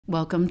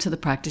Welcome to the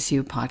Practice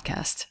You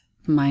podcast.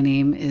 My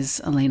name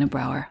is Elena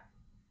Brower.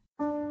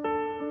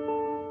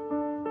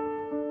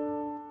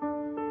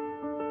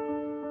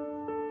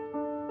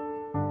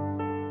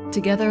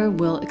 Together,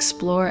 we'll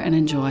explore and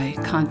enjoy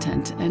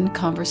content and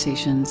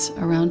conversations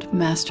around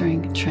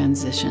mastering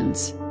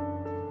transitions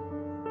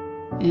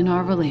in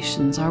our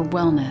relations, our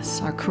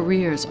wellness, our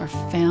careers, our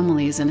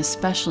families, and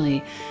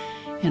especially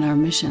in our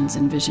missions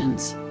and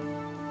visions.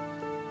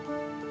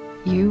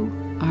 You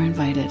are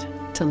invited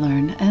to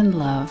learn and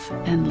love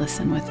and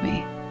listen with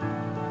me.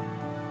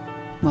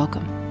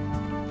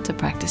 Welcome to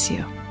Practice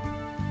You.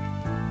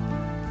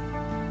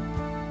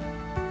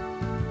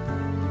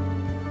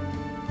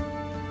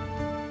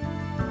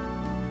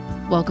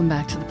 Welcome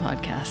back to the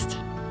podcast.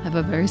 I have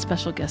a very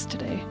special guest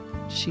today.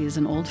 She is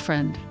an old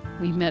friend.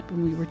 We met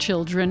when we were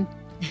children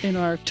in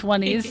our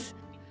 20s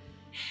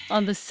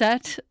on the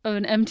set of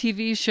an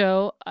MTV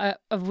show,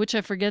 of which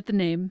I forget the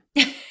name.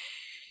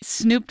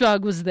 Snoop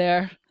Dogg was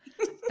there.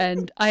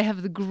 And I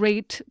have the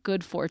great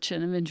good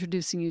fortune of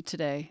introducing you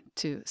today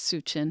to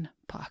SuChin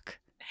Pak.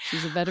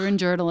 She's a veteran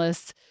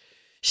journalist.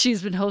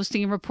 She's been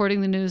hosting and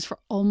reporting the news for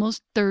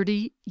almost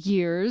 30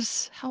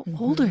 years. How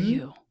old are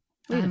you?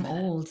 I'm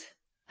old.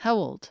 How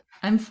old?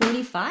 I'm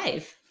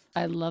 45.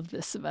 I love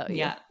this about you.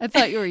 Yeah. I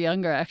thought you were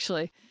younger,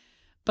 actually,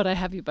 but I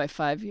have you by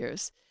 5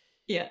 years.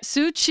 Yeah.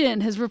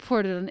 SuChin has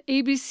reported on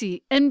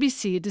ABC,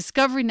 NBC,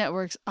 Discovery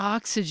Network's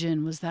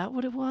Oxygen. Was that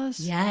what it was?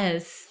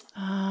 Yes.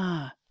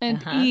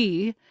 And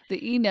the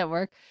E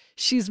Network.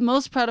 She's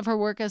most proud of her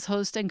work as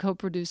host and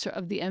co-producer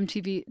of the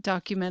MTV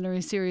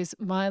documentary series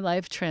My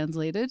Life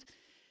Translated,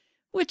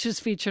 which was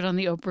featured on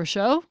The Oprah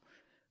Show,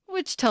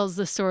 which tells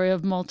the story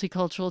of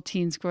multicultural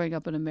teens growing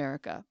up in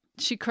America.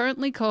 She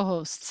currently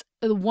co-hosts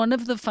one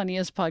of the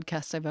funniest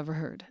podcasts I've ever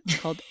heard. It's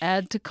called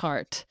Add to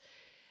Cart.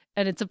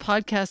 And it's a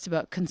podcast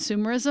about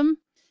consumerism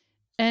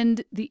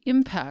and the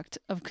impact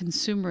of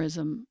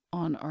consumerism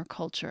on our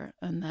culture.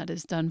 And that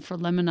is done for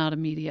Lemonada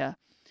Media.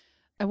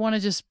 I want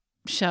to just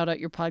shout out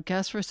your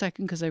podcast for a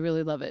second because I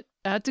really love it.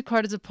 Add to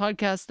Cart is a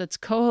podcast that's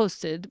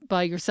co-hosted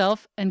by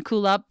yourself and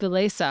Kulap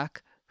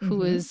Vilaysack,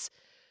 who is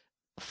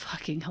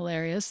fucking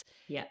hilarious.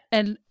 Yeah.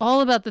 And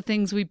all about the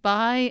things we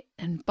buy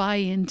and buy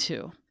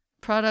into.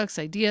 Products,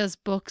 ideas,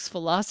 books,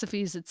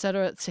 philosophies,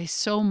 etc. that say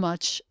so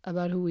much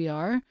about who we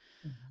are.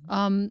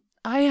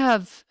 I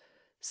have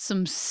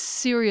some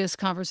serious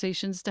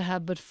conversations to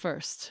have, but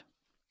first,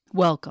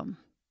 welcome.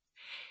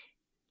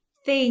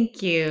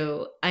 Thank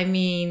you. I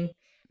mean,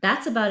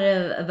 that's about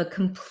a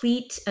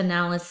complete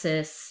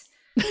analysis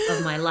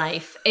of my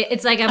life.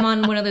 It's like I'm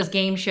on one of those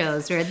game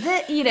shows where,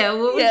 what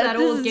was that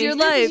old game?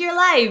 This is your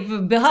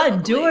life.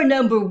 Behind door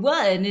number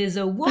 1 is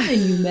a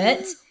woman you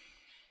met.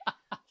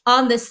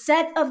 On the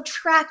set of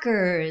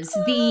Trackers,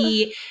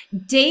 the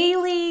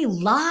daily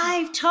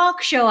live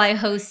talk show I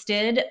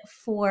hosted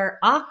for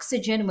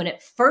Oxygen when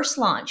it first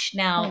launched.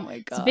 Now,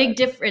 it's a big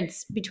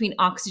difference between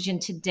Oxygen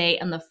today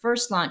and the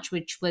first launch,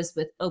 which was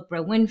with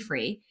Oprah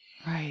Winfrey.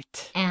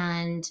 Right.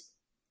 And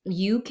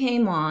you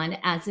came on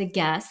as a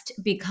guest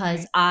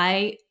because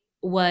I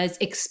was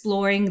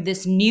exploring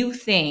this new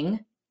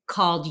thing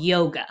called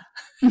yoga.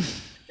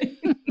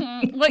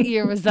 What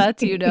year was that?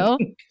 Do you know?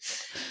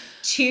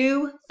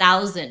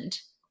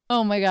 2000.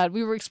 Oh my God.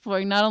 We were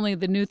exploring not only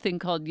the new thing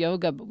called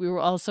yoga, but we were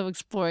also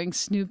exploring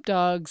Snoop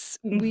Dogg's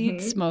weed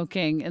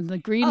smoking in the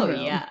green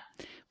room,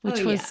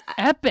 which was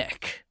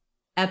epic.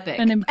 Epic.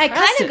 And impressive. It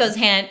kind of goes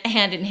hand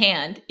in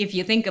hand if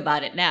you think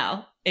about it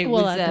now. It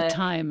was at the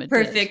time,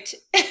 perfect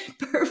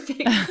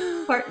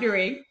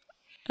partnering.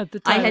 At the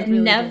time, I had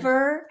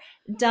never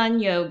done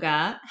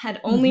yoga, had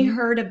only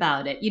heard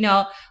about it.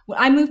 When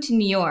I moved to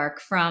New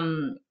York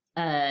from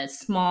a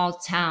small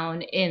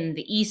town in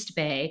the East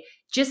Bay,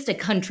 just a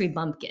country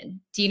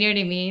bumpkin. Do you know what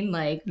I mean?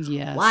 Like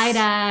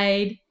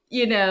wide-eyed,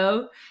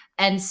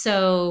 And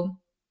so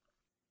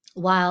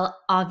while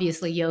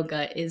obviously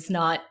yoga is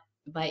not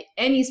by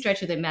any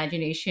stretch of the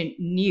imagination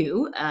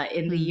new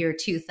in the year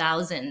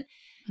 2000,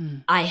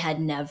 I had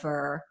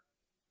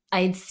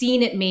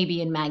seen it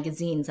maybe in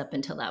magazines up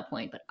until that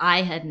point, but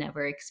I had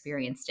never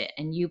experienced it.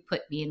 And you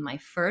put me in my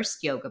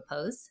first yoga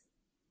pose.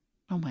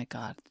 Oh my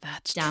God,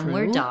 that's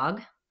downward true?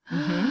 Dog.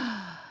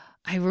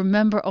 I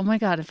remember, oh my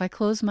God, if I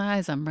close my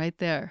eyes, I'm right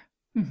there.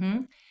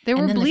 There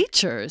were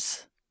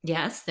bleachers.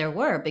 Yes, there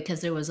were, because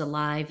there was a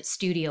live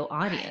studio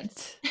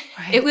audience.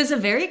 Right. It was a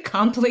very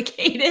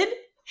complicated,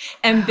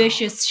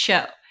 ambitious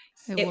show.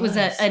 It was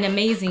an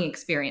amazing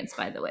experience,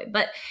 by the way.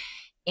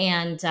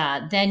 And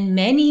then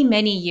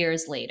many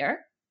years later,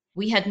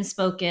 we hadn't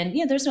spoken.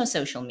 There's no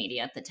social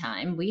media at the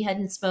time. We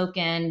hadn't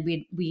spoken.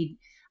 We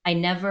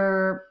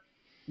never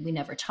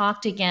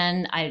talked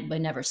again. I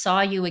never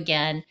saw you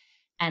again.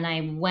 And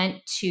I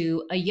went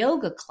to a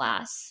yoga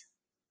class.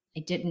 I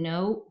didn't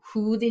know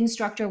who the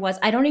instructor was.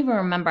 I don't even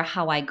remember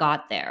how I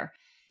got there.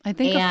 I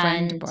think a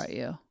friend brought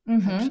you.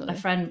 A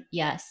friend,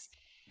 yes.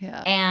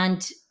 Yeah.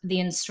 And the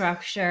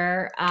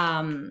instructor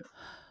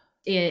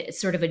it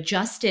sort of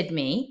adjusted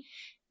me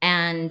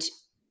and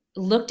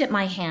looked at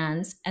my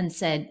hands and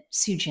said,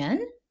 "SuChin?"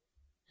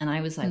 And I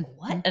was like, Mm-hmm.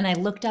 what? And I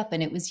looked up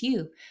and it was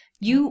you.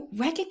 You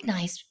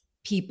recognized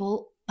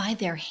people by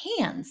their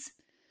hands.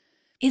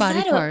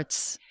 Body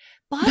parts.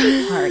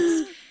 Body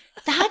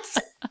parts?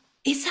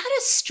 Is that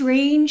a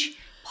strange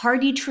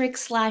party trick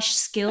 /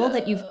 skill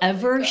that you've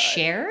ever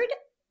shared?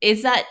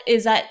 Is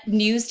that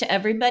news to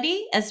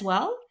everybody as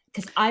well?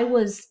 Because I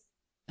was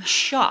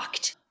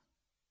shocked.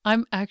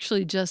 I'm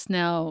actually just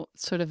now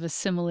sort of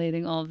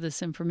assimilating all of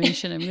this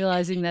information and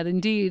realizing that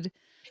indeed,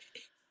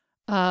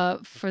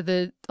 for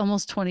the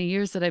almost 20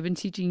 years that I've been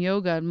teaching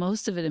yoga, and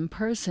most of it in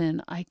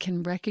person, I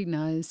can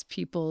recognize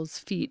people's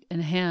feet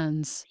and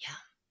hands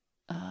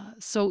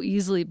so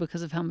easily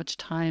because of how much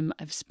time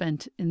I've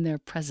spent in their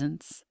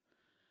presence,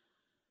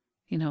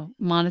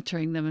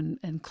 monitoring them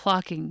and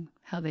clocking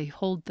how they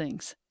hold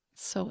things.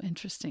 It's so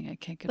interesting. I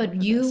can't get over this.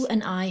 But you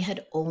and I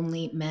had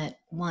only met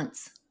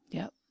once.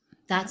 Yep.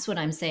 That's what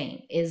I'm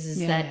saying is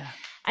that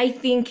I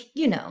think,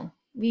 you've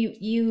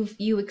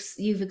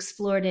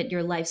explored it.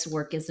 Your life's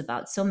work is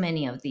about so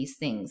many of these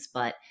things,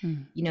 but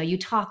you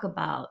talk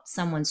about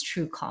someone's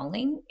true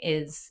calling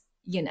is,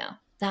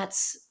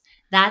 that's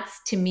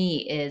to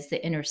me is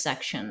the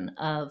intersection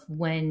of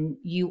when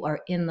you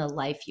are in the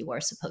life you are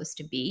supposed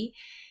to be,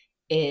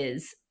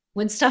 is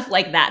when stuff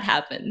like that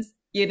happens,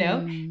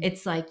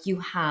 it's like you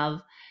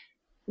have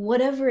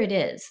whatever it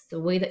is, the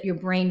way that your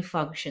brain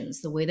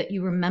functions, the way that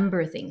you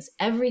remember things,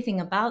 everything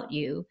about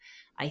you,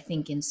 I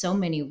think in so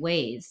many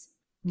ways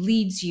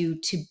leads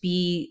you to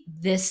be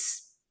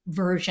this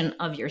version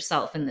of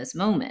yourself in this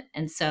moment.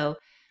 And so,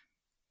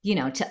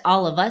 to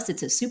all of us,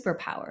 it's a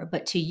superpower,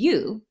 but to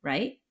you,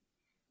 right?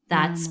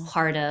 That's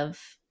part of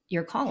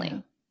your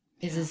calling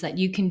is that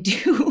you can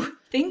do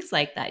things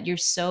like that. You're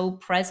so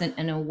present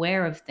and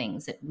aware of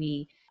things that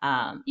we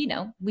are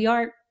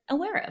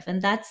aware of.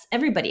 And that's,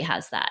 everybody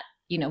has that,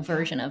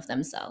 version of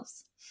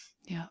themselves.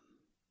 Yeah.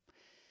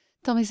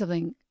 Tell me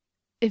something.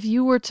 If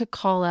you were to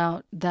call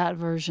out that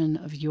version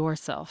of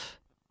yourself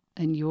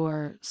and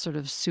your sort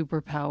of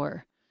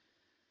superpower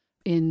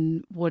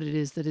in what it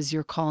is that is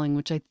your calling,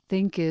 which I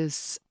think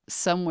is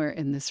somewhere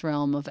in this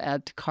realm of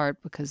add to cart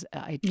because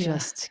I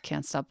just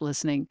can't stop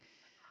listening.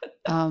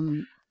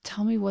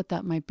 Tell me what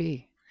that might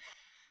be.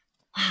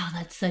 Wow,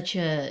 that's such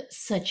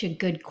a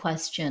good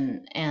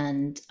question.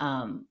 And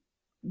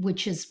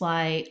which is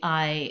why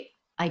I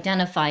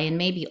identify, and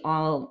maybe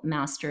all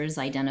masters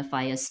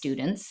identify as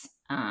students,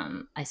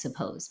 I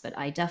suppose, but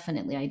I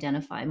definitely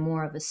identify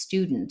more of a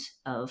student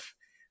of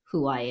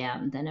who I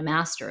am than a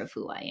master of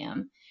who I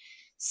am.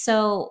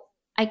 So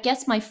I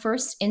guess my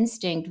first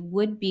instinct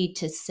would be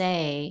to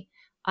say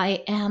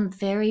I am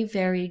very,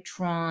 very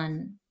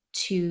drawn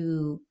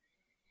to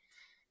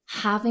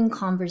having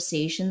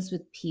conversations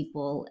with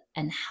people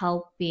and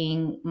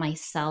helping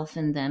myself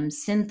and them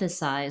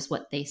synthesize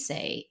what they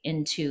say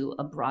into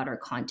a broader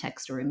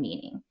context or a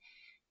meaning.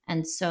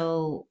 And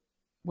so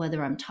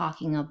whether I'm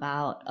talking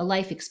about a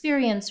life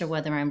experience or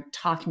whether I'm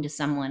talking to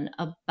someone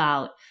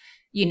about,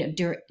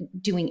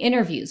 doing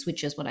interviews,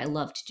 which is what I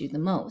love to do the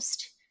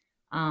most.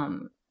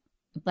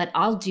 But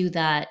I'll do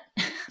that.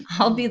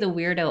 I'll be the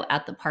weirdo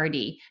at the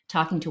party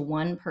talking to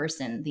one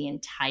person the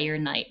entire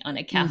night on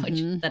a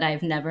couch that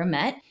I've never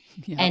met.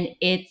 Yeah. And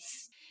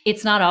it's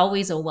not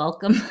always a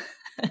welcome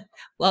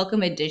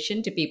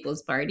addition to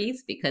people's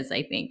parties because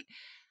I think,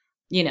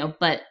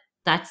 but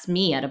that's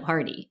me at a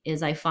party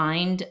is I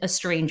find a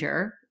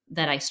stranger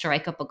that I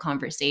strike up a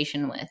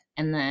conversation with.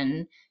 And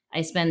then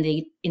I spend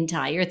the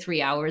entire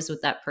 3 hours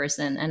with that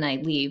person and I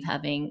leave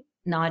having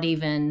not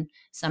even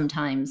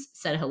sometimes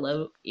said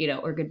hello,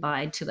 or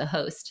goodbye to the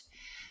host.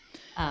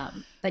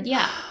 But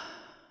yeah.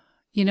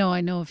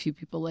 I know a few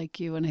people like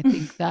you, and I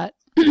think that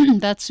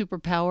that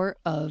superpower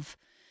of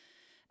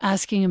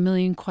asking a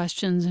million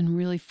questions and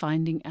really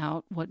finding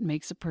out what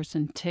makes a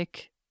person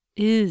tick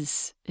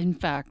is, in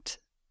fact,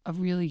 a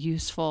really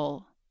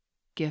useful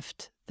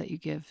gift that you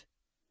give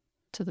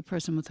to the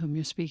person with whom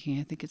you're speaking.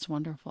 I think it's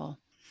wonderful.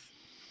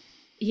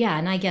 Yeah,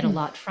 and I get a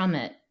lot from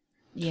it,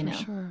 For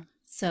sure.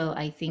 So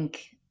I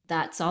think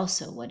that's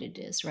also what it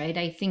is, right?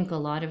 I think a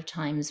lot of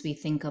times we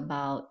think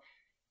about,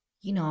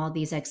 all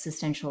these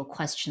existential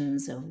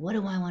questions of what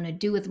do I want to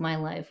do with my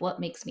life? What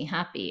makes me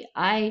happy?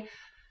 I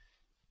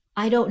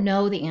don't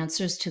know the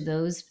answers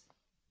to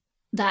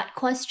that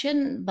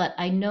question, but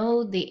I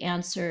know the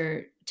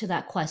answer to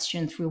that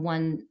question through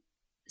one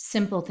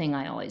simple thing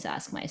I always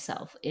ask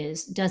myself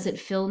is, does it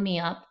fill me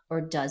up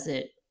or does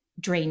it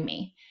drain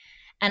me?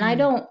 And I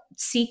don't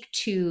seek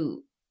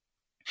to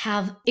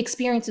have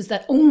experiences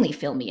that only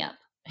fill me up,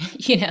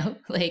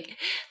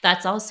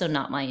 that's also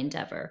not my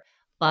endeavor.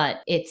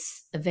 But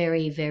it's a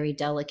very, very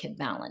delicate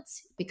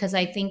balance because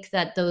I think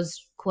that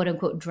those quote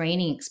unquote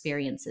draining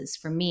experiences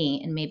for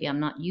me, and maybe I'm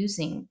not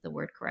using the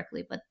word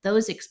correctly, but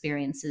those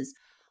experiences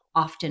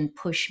often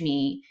push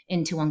me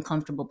into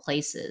uncomfortable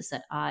places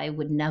that I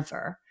would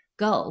never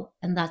go.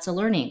 And that's a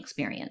learning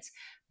experience.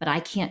 But I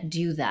can't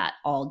do that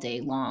all day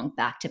long,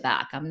 back to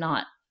back. I'm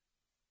not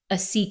a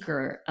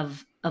seeker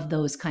of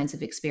those kinds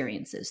of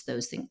experiences,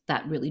 those things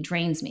that really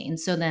drains me. And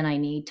so then I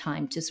need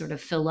time to sort of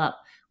fill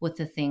up with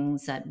the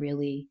things that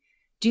really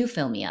do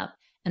fill me up.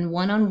 And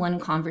one-on-one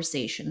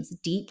conversations,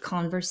 deep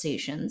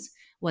conversations,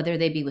 whether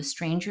they be with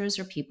strangers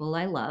or people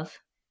I love,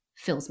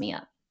 fills me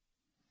up.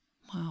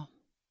 Wow.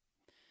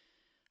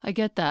 I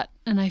get that.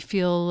 And I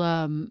feel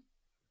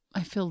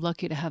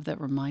lucky to have that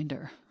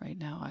reminder right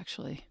now,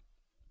 actually.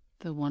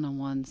 The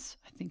one-on-ones,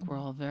 I think we're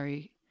all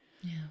very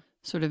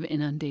sort of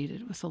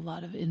inundated with a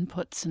lot of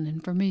inputs and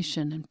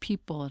information and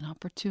people and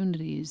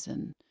opportunities.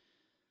 And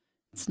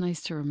it's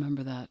nice to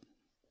remember that.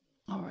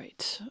 All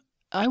right.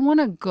 I want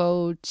to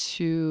go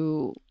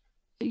to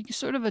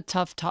sort of a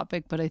tough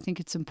topic, but I think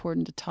it's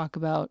important to talk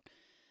about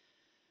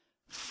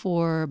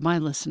for my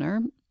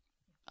listener.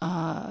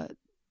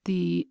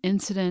 The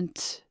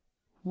incident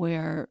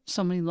where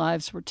so many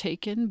lives were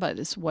taken by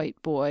this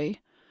white boy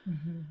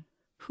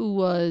who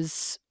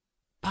was,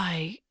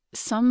 by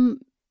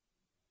some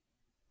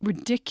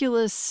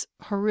ridiculous,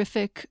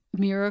 horrific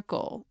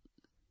miracle,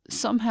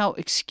 somehow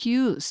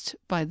excused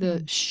by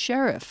the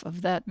sheriff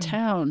of that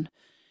town,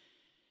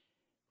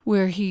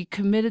 where he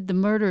committed the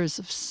murders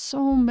of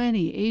so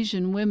many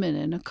Asian women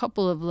and a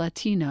couple of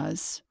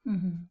Latinas.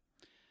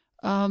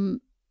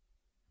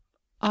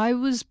 I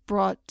was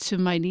brought to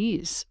my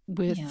knees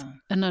with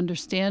an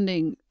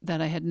understanding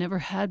that I had never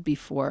had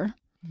before,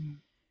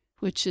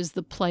 which is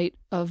the plight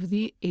of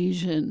the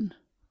Asian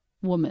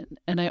woman.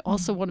 And I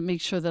also want to make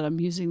sure that I'm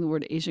using the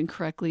word Asian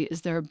correctly.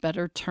 Is there a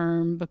better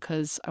term?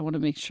 Because I want to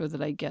make sure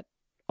that I get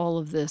all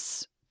of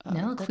this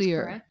No, that's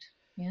clear. correct.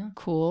 Yeah.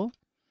 Cool.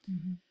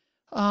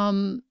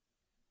 I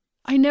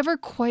never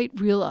quite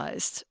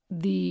realized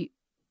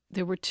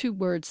there were two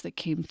words that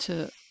came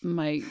to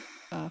my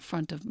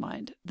front of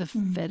mind. The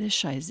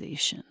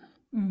fetishization.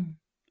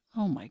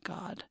 Oh my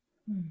God.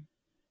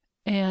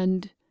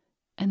 And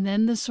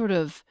then the sort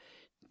of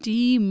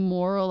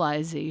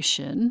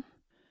demoralization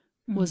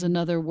was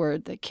another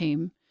word that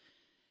came.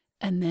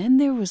 And then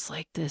there was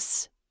like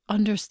this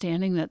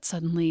understanding that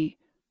suddenly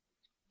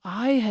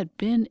I had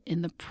been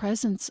in the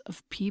presence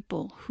of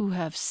people who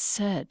have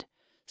said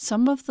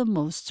some of the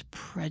most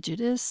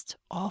prejudiced,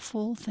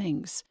 awful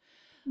things,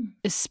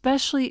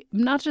 especially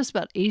not just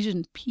about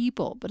Asian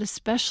people, but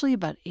especially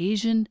about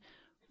Asian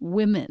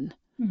women,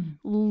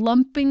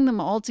 lumping them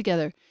all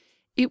together.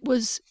 It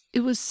was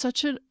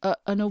such an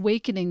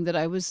awakening that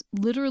I was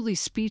literally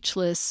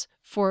speechless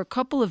for a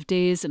couple of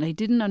days, and I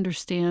didn't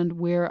understand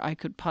where I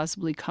could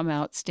possibly come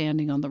out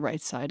standing on the right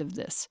side of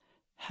this,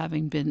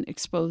 having been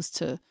exposed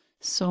to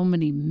so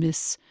many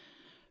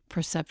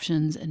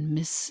misperceptions and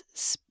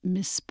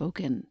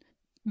misspoken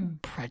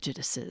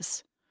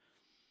prejudices.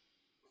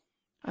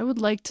 I would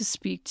like to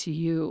speak to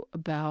you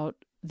about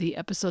the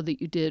episode that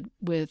you did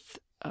with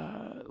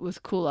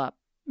Kulap.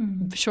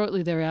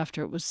 Shortly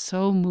thereafter, it was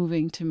so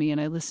moving to me, and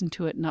I listened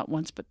to it not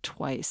once but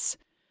twice.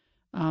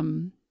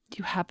 Do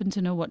you happen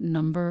to know what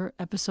number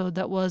episode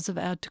that was of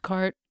Add to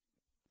Cart?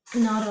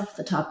 Not off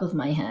the top of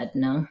my head,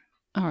 no.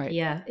 All right.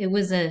 Yeah, it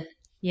was I'll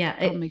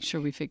make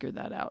sure we figure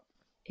that out.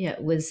 Yeah,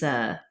 it was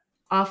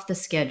off the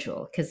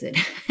schedule because it,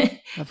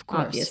 of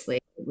course, obviously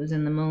it was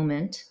in the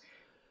moment.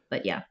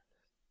 But yeah.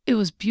 It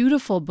was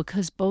beautiful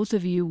because both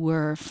of you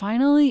were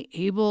finally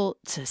able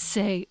to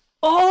say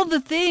all the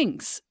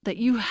things that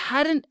you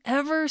hadn't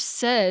ever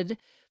said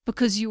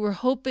because you were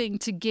hoping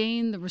to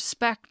gain the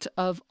respect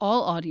of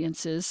all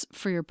audiences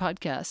for your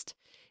podcast.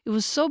 It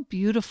was so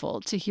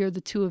beautiful to hear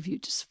the two of you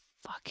just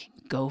fucking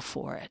go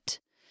for it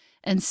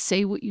and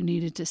say what you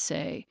needed to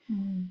say.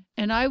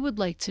 And I would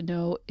like to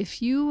know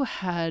if you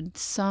had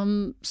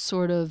some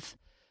sort of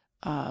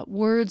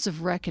words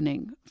of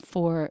reckoning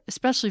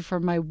especially for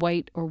my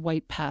white or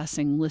white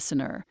passing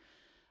listener,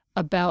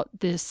 about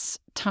this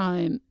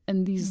time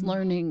and these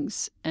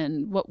learnings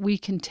and what we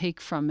can take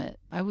from it.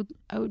 I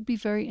would be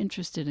very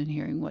interested in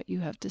hearing what you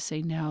have to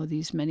say now,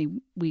 these many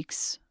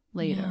weeks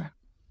later.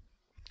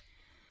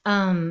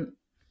 The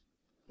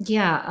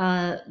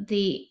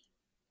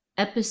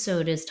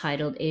episode is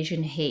titled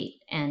Asian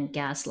Hate and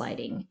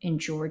Gaslighting in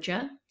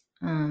Georgia.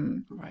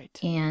 Right.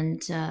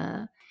 And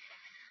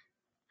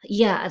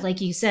like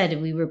you said,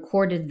 we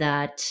recorded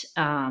that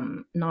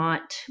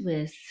not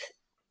with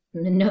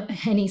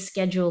any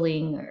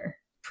scheduling or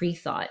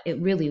pre-thought.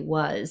 It really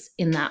was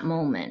in that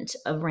moment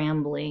of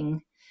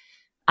rambling,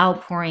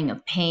 outpouring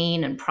of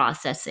pain and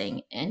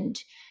processing.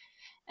 And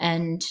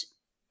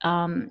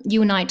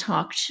you and I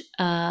talked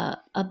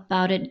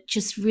about it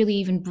just really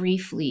even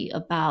briefly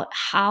about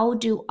how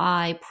do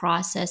I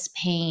process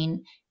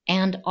pain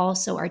and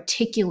also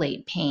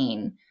articulate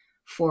pain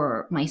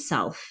for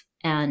myself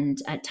and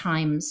at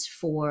times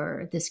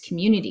for this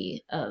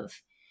community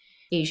of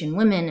Asian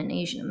women and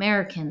Asian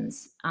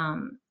Americans.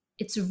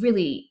 It's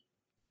really,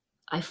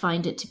 I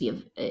find it to be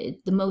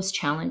the most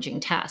challenging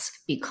task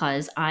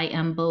because I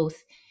am both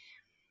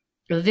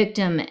a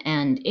victim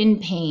and in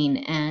pain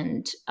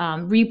and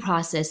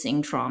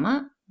reprocessing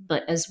trauma,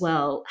 but as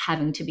well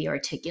having to be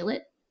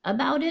articulate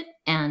about it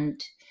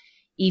and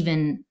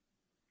even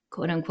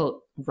quote unquote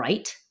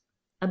right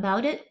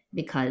about it,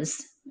 because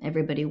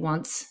everybody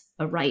wants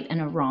a right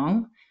and a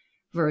wrong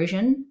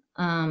version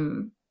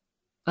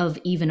of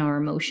even our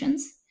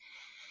emotions.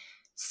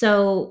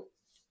 So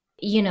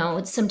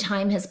some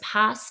time has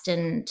passed,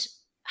 and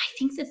I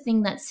think the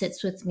thing that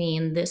sits with me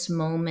in this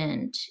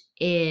moment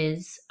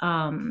is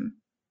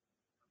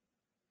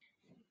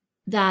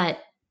that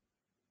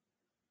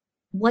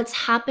what's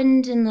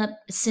happened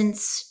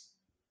since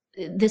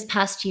this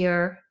past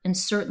year, and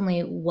certainly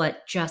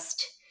what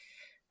just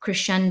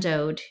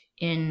crescendoed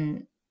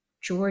in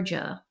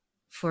Georgia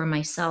for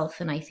myself,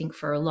 and I think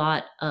for a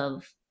lot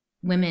of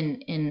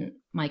women in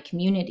my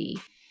community,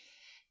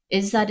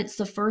 is that it's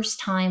the first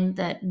time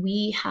that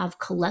we have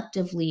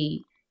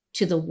collectively,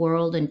 to the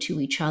world and to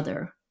each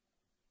other,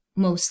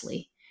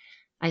 mostly,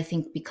 I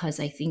think, because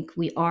I think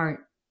we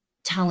are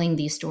telling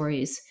these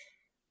stories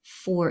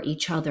for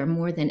each other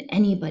more than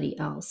anybody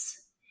else,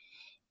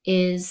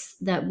 is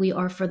that we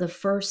are for the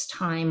first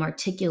time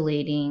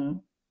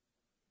articulating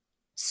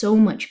so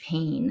much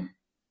pain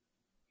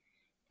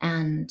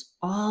and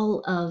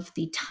all of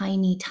the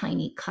tiny,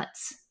 tiny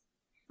cuts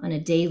on a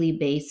daily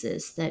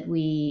basis that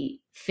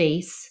we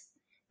face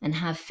and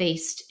have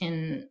faced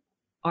in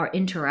our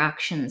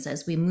interactions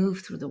as we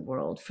move through the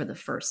world for the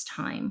first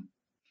time.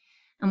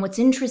 And what's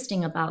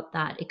interesting about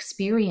that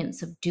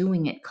experience of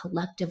doing it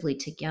collectively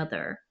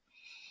together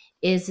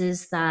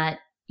is that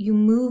you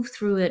move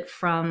through it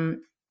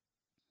from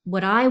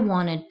what I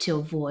wanted to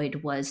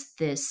avoid was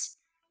this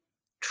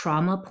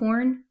trauma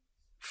porn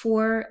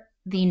for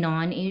the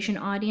non-Asian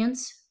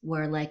audience,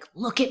 where like,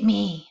 look at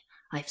me,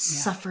 I've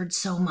suffered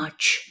so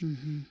much,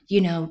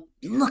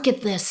 look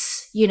at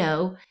this,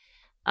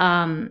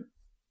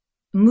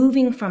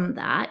 moving from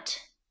that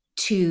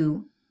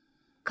to,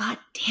 God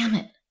damn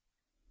it,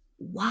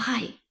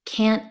 why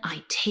can't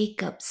I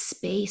take up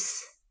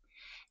space?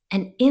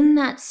 And in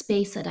that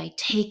space that I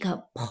take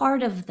up,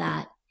 part of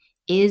that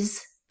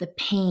is the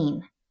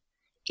pain,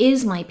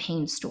 is my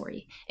pain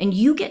story. And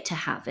you get to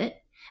have it.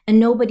 And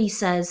nobody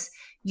says,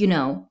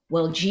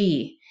 well,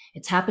 gee,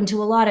 it's happened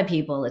to a lot of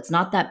people, it's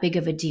not that big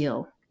of a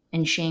deal,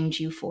 and shamed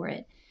you for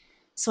it.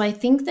 So I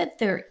think that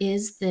there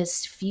is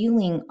this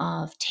feeling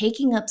of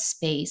taking up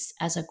space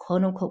as a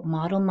quote unquote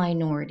model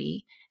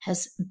minority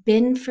has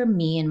been, for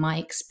me in my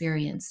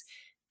experience,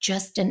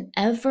 just an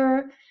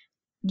ever,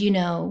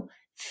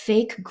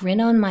 fake grin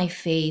on my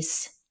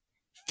face.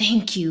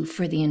 Thank you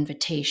for the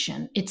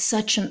invitation. It's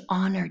such an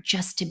honor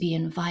just to be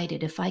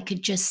invited. If I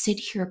could just sit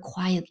here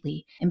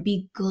quietly and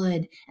be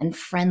good and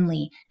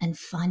friendly and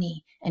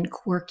funny and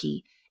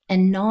quirky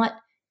and not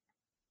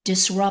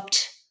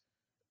disrupt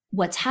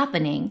what's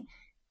happening,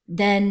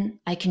 then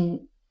I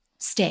can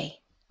stay,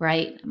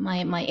 right?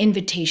 My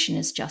invitation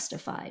is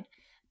justified.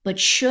 But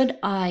should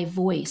I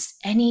voice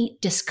any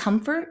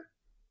discomfort,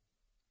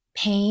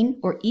 pain,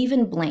 or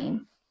even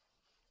blame,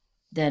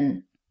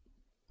 then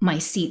my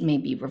seat may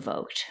be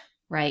revoked,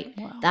 right?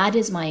 Wow. That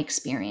is my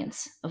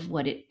experience of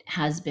what it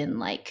has been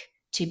like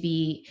to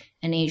be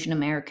an Asian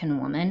American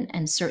woman,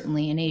 and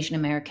certainly an Asian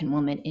American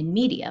woman in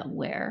media,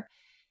 where,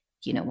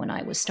 when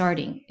I was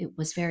starting, it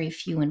was very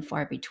few and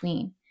far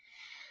between.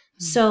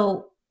 Mm-hmm.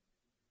 So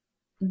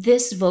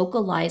this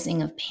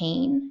vocalizing of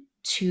pain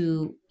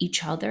to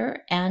each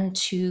other and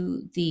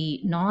to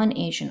the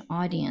non-Asian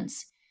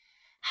audience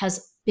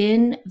has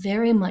been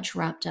very much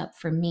wrapped up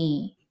for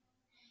me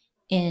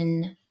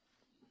in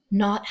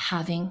not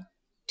having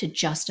to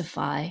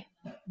justify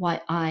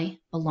why I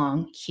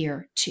belong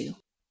here too.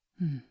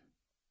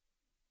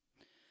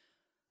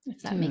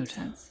 If that makes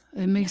sense.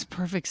 It makes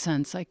perfect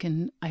sense. I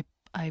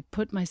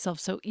put myself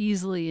so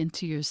easily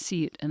into your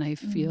seat, and I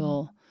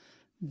feel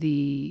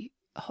the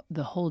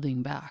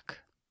holding back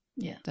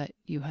that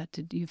you've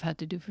had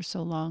to do for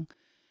so long.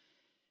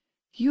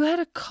 You had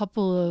a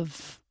couple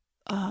of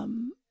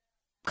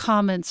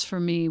comments for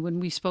me when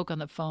we spoke on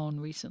the phone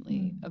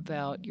recently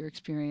about your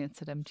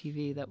experience at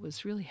MTV that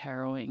was really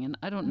harrowing. And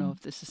I don't know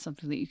if this is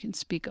something that you can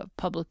speak of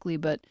publicly,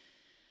 but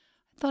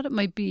I thought it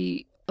might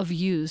be of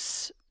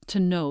use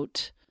to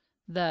note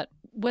that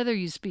whether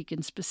you speak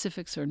in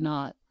specifics or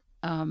not,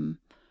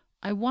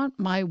 I want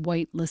my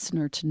white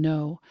listener to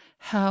know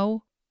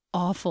how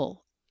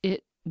awful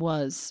it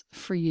was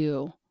for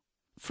you.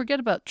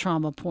 Forget about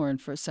trauma porn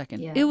for a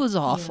second. Yeah. It was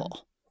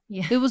awful.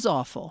 Yeah. It was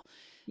awful.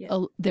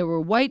 Yeah. There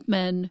were white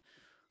men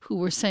who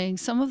were saying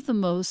some of the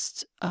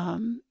most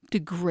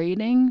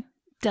degrading,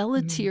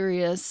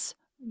 deleterious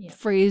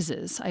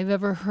phrases I've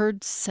ever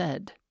heard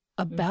said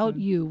about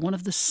you, one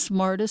of the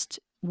smartest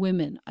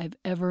women I've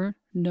ever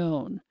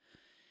known.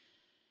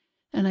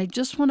 And I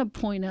just want to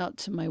point out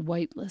to my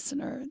white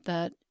listener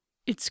that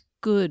it's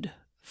good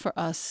for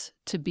us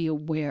to be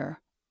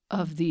aware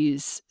of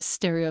these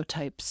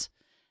stereotypes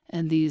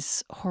and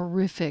these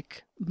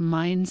horrific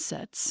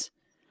mindsets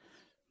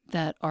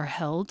that are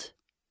held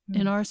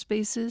in our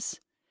spaces,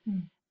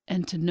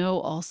 and to know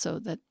also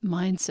that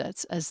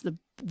mindsets, as the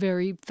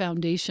very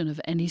foundation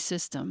of any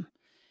system,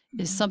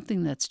 is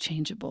something that's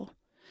changeable.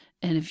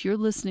 And if you're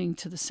listening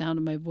to the sound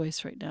of my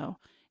voice right now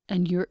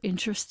and you're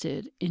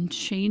interested in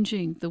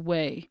changing the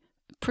way,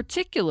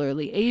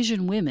 particularly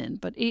Asian women,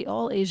 but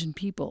all Asian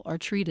people are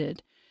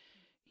treated,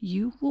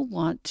 you will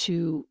want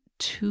to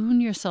tune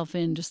yourself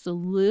in just a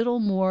little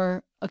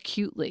more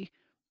acutely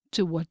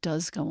to what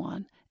does go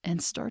on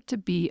and start to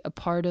be a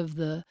part of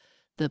the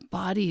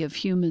body of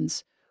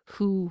humans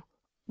who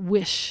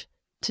wish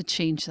to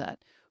change that,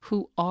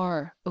 who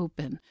are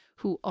open,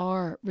 who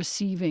are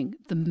receiving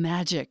the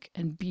magic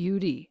and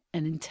beauty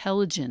and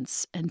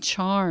intelligence and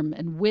charm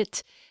and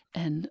wit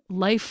and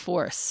life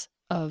force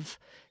of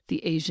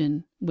the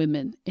Asian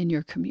women in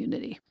your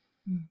community.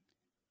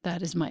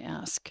 That is my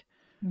ask.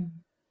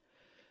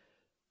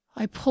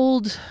 I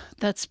pulled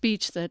that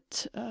speech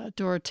that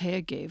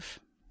Dorothea gave.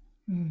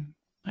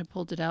 I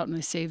pulled it out and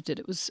I saved it.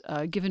 It was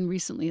given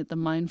recently at the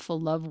Mindful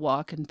Love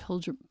Walk and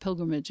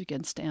Pilgrimage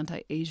Against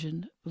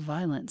Anti-Asian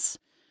Violence.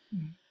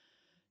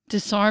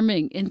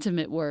 Disarming,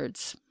 intimate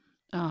words.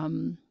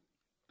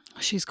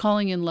 She's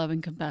calling in love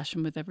and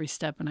compassion with every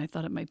step, and I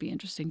thought it might be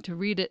interesting to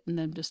read it and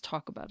then just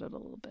talk about it a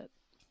little bit.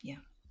 Yeah.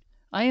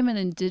 I am an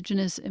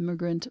indigenous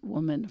immigrant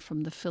woman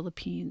from the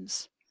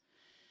Philippines.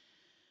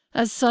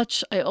 As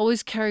such, I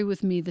always carry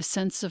with me the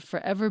sense of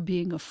forever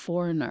being a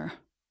foreigner,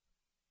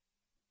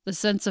 the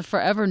sense of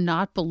forever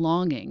not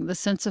belonging, the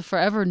sense of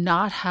forever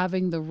not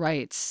having the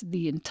rights,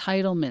 the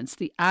entitlements,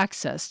 the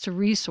access to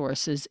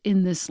resources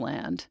in this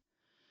land.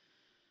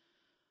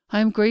 I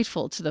am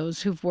grateful to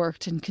those who've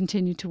worked and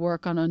continue to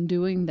work on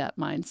undoing that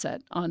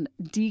mindset, on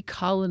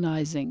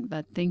decolonizing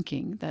that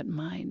thinking, that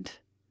mind.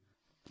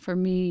 For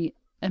me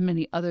and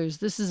many others,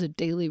 this is a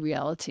daily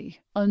reality.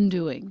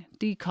 Undoing,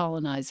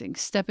 decolonizing,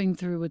 stepping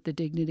through with the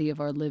dignity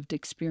of our lived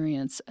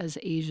experience as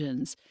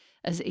Asians,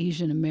 as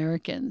Asian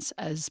Americans,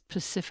 as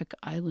Pacific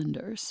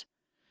Islanders.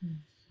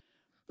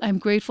 I'm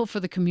grateful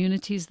for the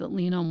communities that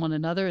lean on one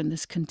another in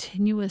this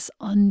continuous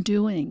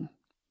undoing,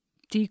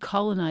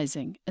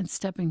 decolonizing, and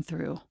stepping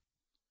through.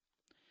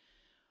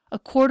 A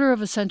quarter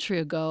of a century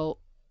ago,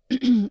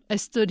 I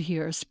stood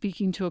here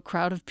speaking to a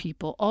crowd of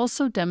people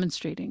also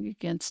demonstrating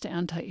against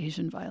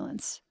anti-Asian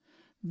violence.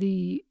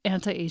 The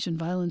anti-Asian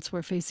violence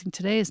we're facing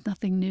today is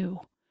nothing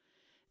new.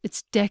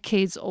 It's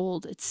decades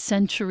old. It's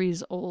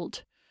centuries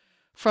old.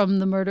 From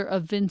the murder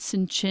of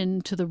Vincent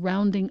Chin to the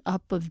rounding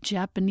up of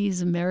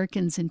Japanese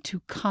Americans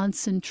into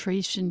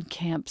concentration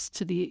camps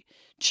to the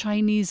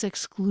Chinese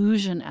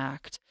Exclusion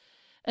Act.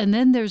 And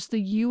then there's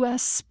the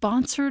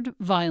U.S.-sponsored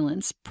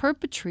violence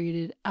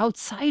perpetrated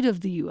outside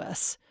of the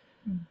U.S.,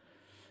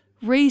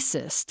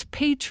 racist,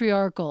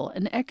 patriarchal,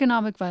 and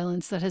economic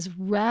violence that has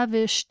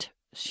ravaged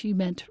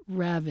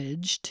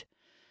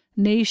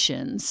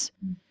nations,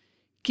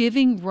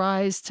 giving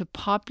rise to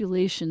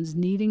populations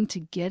needing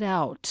to get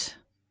out,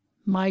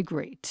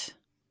 migrate.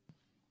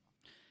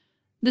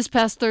 This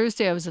past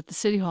Thursday, I was at the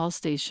City Hall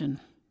station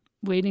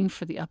waiting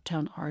for the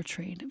Uptown R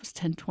train. It was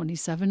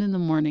 10:27 in the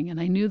morning,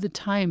 and I knew the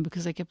time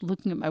because I kept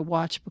looking at my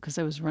watch because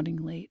I was running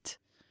late.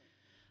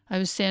 I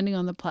was standing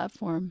on the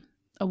platform.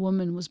 A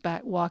woman was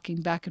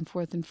walking back and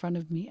forth in front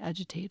of me,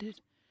 agitated.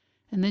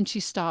 And then she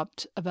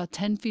stopped about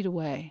 10 feet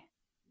away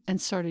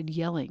and started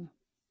yelling,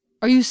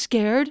 "Are you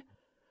scared?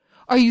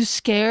 Are you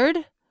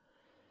scared?"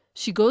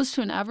 She goes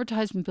to an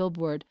advertisement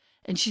billboard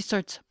and she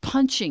starts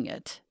punching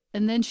it.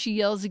 And then she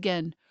yells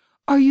again,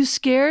 "Are you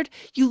scared,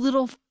 you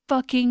little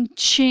fucking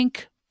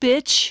chink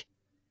bitch?"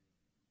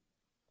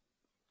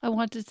 I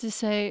wanted to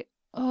say,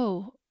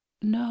 "Oh,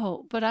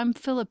 no, but I'm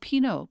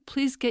Filipino.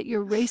 Please get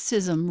your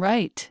racism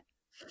right."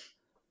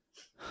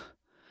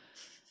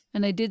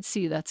 And I did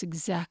see that's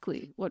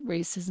exactly what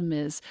racism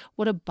is,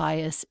 what a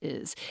bias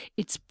is.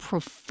 It's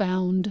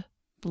profound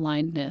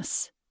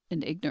blindness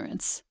and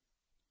ignorance.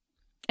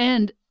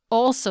 And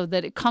also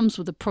that it comes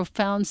with a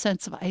profound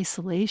sense of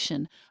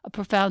isolation, a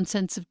profound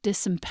sense of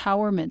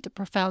disempowerment, a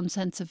profound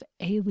sense of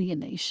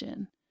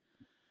alienation.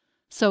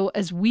 So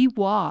as we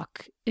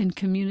walk in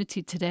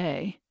community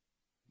today,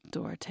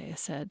 Dorothea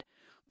said,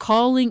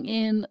 calling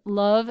in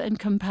love and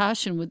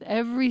compassion with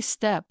every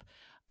step,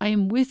 I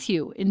am with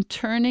you in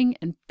turning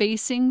and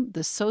facing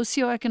the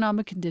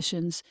socioeconomic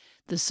conditions,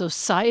 the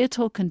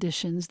societal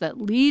conditions that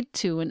lead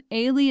to an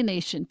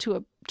alienation,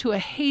 to a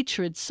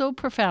hatred so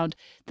profound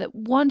that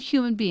one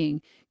human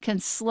being can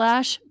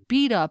slash,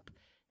 beat up,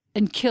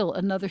 and kill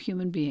another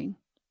human being.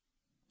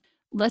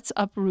 Let's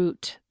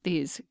uproot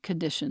these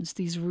conditions,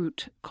 these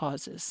root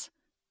causes,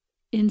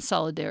 in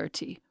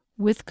solidarity,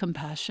 with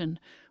compassion,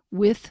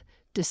 with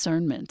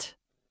discernment.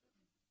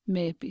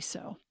 May it be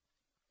so.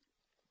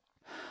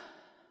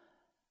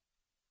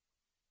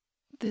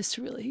 This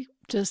really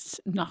just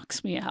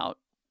knocks me out.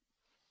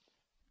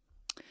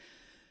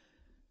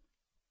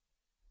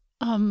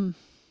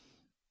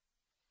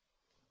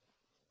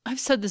 I've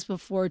said this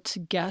before to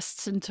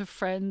guests and to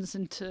friends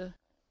and to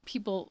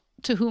people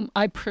to whom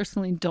I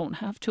personally don't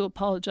have to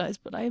apologize,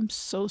 but I am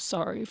so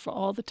sorry for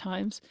all the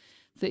times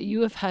that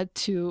you have had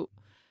to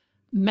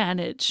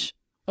manage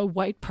a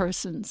white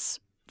person's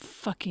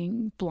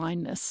fucking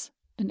blindness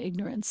and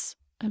ignorance.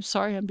 I'm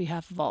sorry on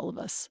behalf of all of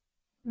us.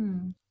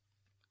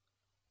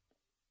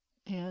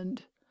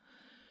 And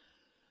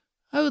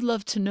I would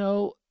love to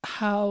know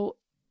how,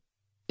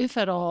 if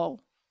at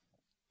all,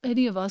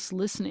 any of us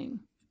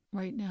listening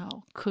right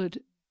now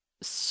could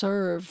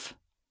serve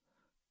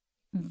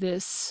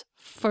this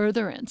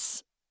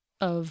furtherance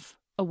of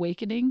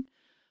awakening,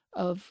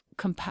 of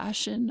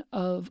compassion,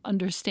 of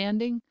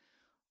understanding.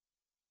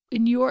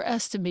 In your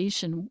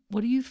estimation,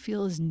 what do you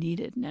feel is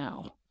needed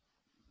now?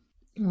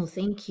 Well,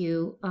 thank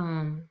you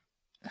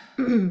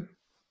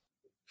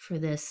for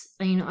this.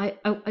 I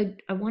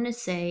want to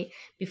say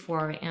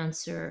before I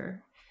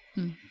answer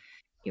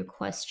your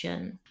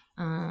question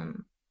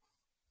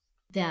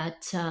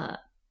that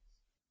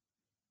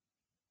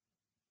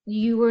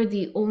you were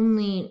the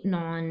only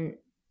non-Asian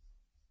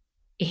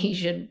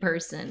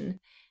person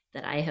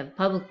that I have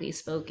publicly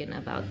spoken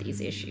about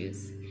these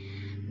issues,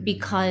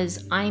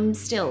 because I'm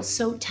still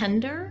so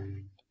tender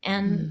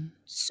and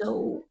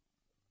so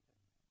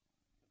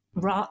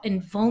raw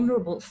and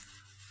vulnerable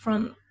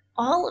from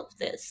all of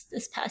this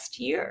past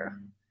year.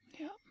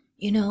 Yeah.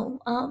 You know,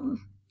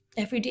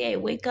 every day I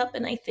wake up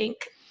and I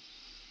think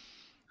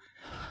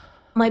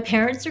my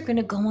parents are going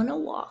to go on a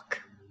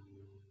walk.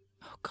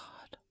 Oh,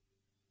 God.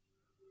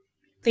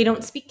 They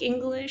don't speak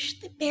English.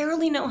 They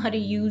barely know how to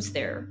use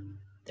their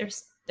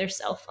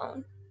cell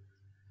phone.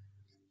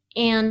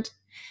 And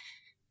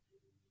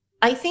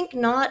I think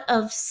not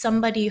of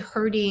somebody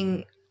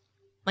hurting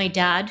my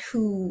dad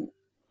who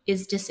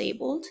is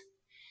disabled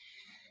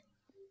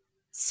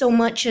so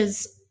much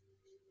as,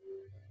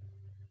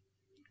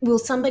 will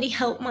somebody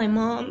help my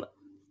mom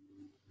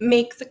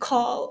make the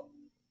call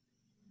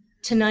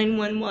to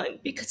 911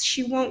 because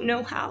she won't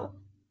know how?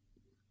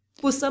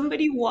 Will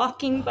somebody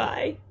walking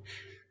by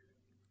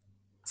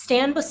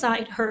stand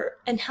beside her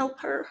and help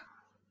her?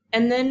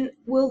 And then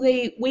will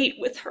they wait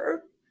with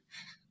her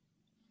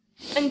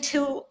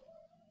until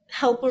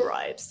help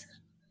arrives?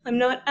 I'm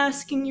not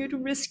asking you to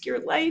risk your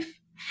life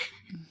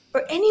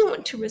or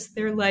anyone to risk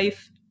their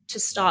life to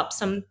stop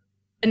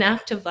an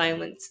act of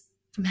violence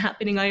from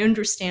happening. I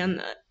understand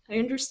that. I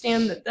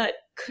understand that that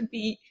could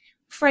be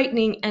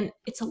frightening, and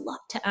it's a lot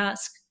to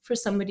ask for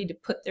somebody to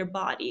put their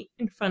body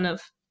in front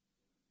of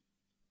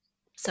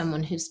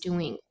someone who's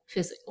doing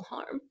physical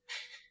harm.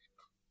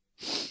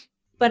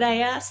 But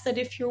I ask that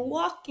if you're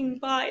walking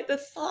by, the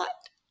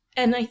thought,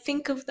 and I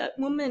think of that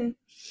woman,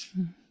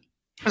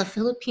 a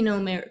Filipino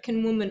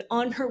American woman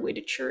on her way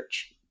to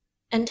church,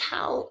 and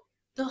how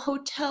the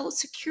hotel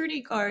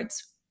security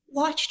guards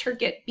watched her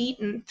get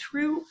beaten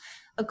through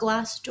a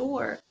glass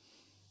door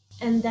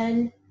and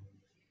then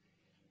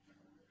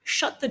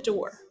shut the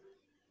door.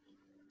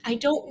 I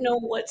don't know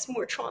what's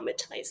more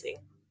traumatizing.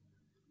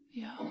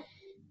 Yeah.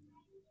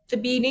 The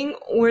beating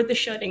or the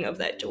shutting of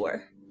that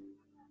door.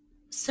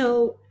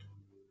 So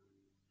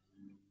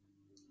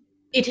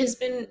it has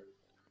been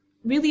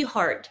really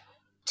hard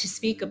to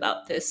speak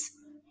about this.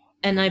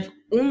 And I've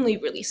only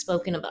really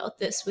spoken about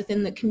this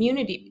within the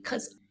community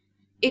because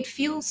it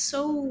feels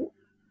so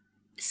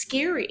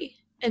scary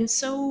and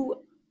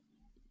so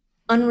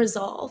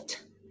unresolved.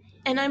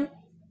 And I'm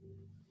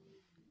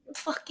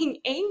fucking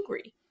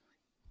angry.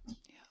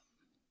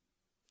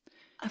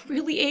 I'm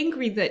really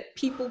angry that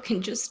people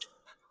can just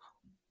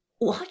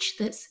watch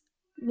this.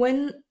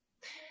 When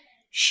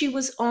she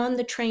was on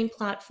the train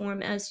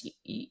platform, as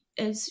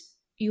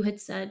you had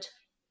said,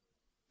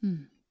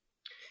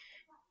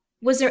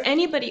 was there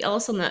anybody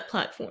else on that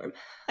platform?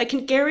 I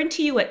can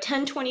guarantee you at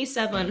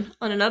 10:27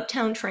 on an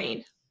uptown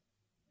train,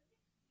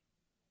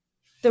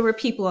 there were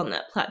people on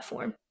that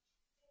platform.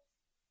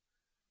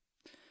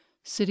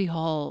 City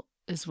Hall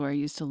is where I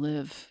used to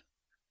live,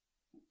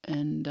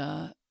 and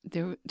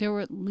there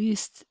were at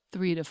least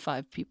 3 to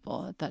 5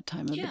 people at that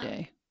time of the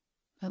day,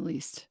 at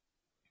least.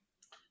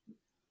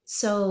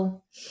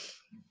 So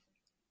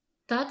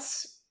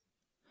that's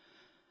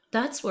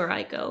where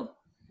I go.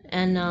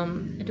 And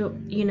I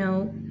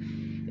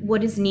don't,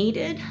 what is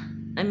needed?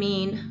 I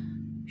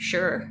mean,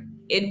 sure,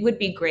 it would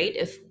be great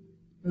if,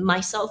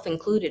 myself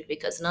included,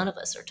 because none of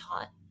us are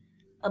taught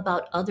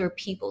about other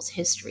people's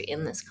history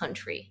in this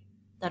country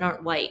that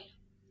aren't white.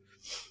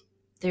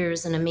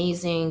 There's an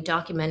amazing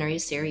documentary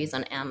series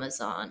on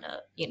Amazon,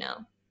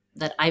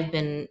 that I've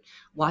been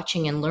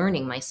watching and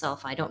learning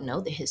myself. I don't know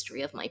the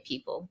history of my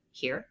people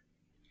here.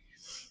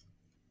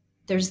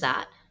 There's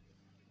that.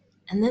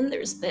 And then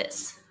there's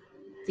this,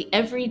 the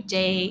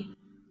everyday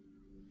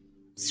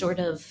sort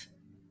of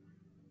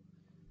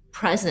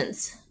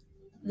presence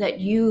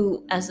that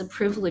you, as a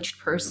privileged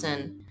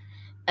person,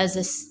 as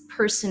a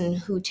person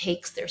who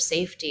takes their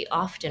safety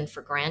often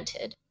for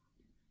granted,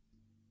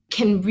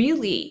 can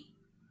really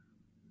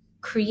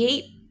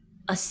create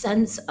a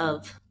sense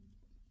of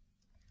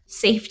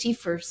safety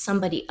for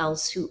somebody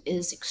else who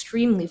is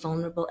extremely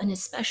vulnerable. And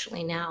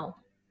especially now,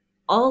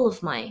 all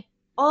of my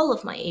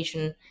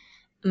Asian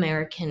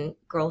American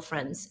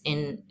girlfriends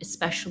in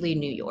especially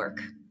New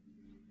York,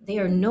 they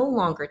are no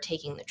longer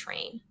taking the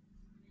train.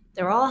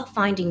 They're all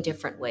finding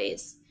different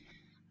ways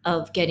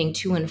of getting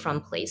to and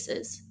from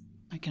places.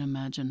 I can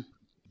imagine.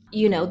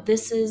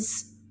 This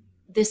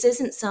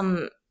isn't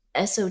some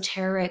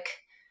esoteric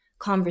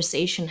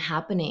conversation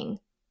happening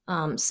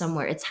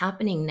somewhere. It's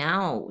happening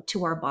now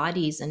to our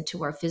bodies and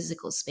to our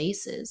physical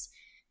spaces.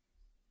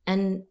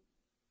 And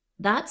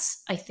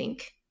that's, I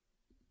think,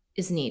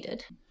 is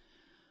needed.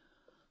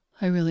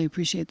 I really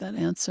appreciate that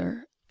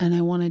answer. And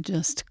I want to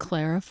just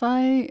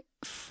clarify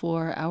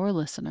for our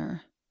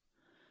listener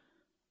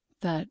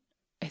that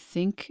I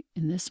think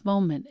in this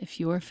moment, if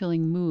you are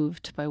feeling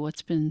moved by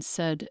what's been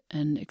said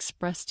and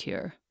expressed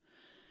here,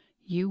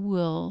 you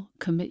will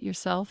commit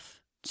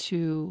yourself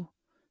to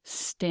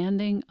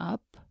standing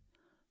up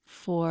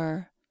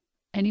for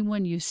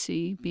anyone you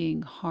see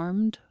being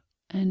harmed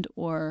and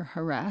or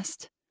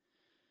harassed.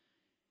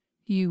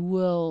 You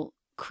will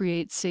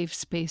create safe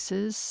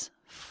spaces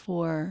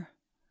for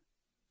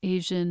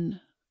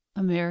Asian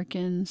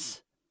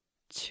Americans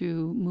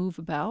to move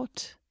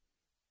about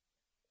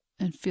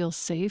and feel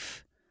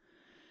safe.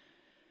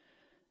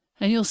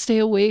 And you'll stay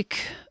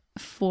awake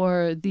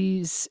for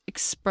these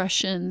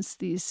expressions,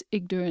 these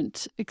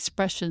ignorant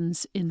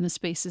expressions in the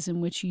spaces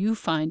in which you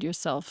find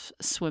yourself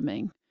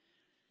swimming.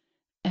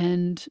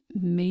 And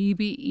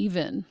maybe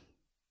even,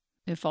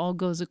 if all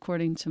goes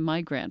according to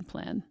my grand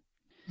plan,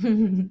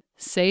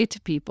 say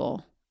to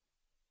people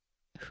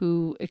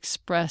who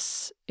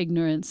express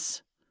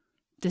ignorance,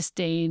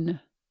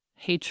 disdain,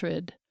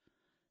 hatred,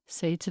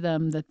 say to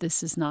them that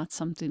this is not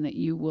something that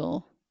you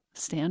will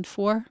stand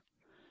for,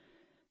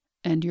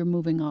 and you're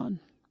moving on.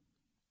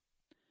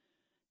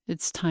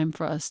 It's time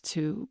for us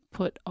to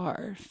put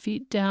our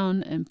feet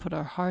down and put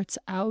our hearts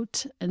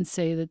out and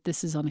say that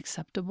this is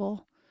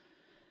unacceptable,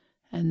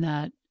 and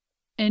that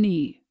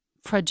any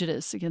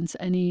prejudice against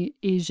any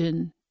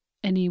Asian,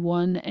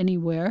 anyone,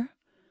 anywhere,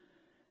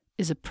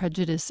 is a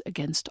prejudice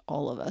against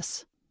all of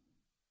us.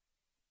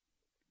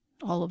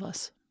 All of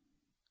us.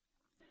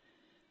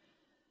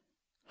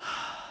 I'm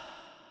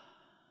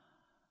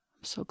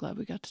so glad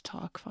we got to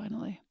talk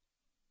finally.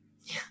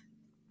 Yeah.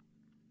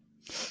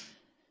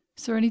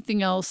 Is there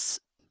anything else?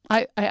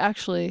 I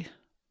actually,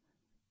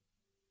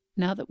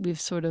 now that we've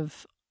sort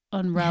of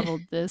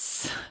unraveled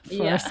this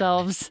for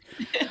ourselves,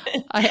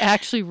 I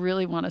actually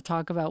really want to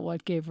talk about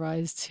what gave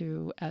rise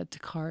to Add to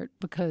Cart,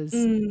 because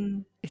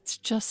it's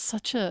just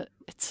such a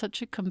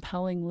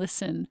compelling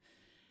listen.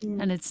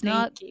 And it's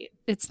not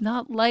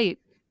light,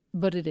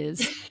 but it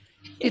is.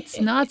 It's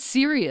not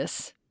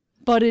serious,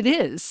 but it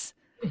is.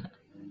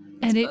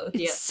 And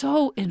it's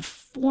so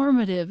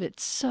informative,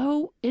 it's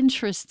so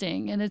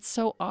interesting, and it's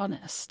so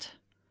honest.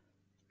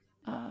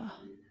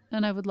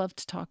 And I would love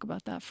to talk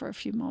about that for a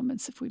few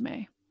moments, if we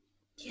may.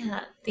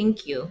 Yeah,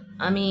 thank you.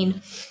 I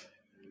mean,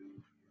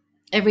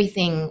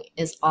 everything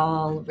is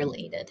all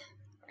related,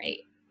 right?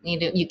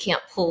 You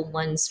can't pull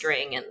one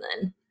string and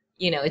then,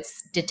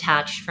 it's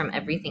detached from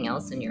everything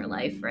else in your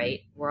life,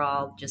 right? We're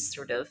all just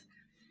sort of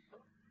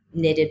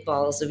knitted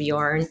balls of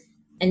yarn.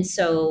 And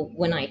so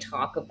when I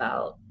talk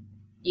about,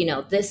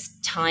 this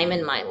time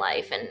in my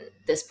life and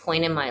this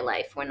point in my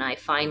life when I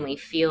finally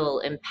feel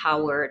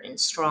empowered and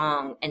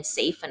strong and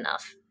safe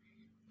enough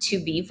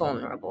to be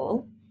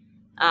vulnerable,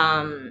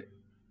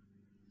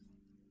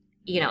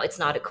 it's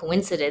not a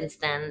coincidence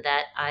then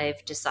that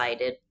I've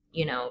decided,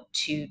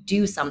 to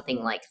do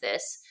something like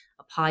this,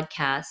 a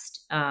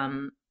podcast,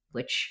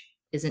 which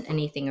isn't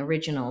anything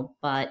original,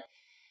 but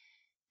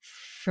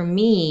for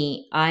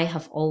me, I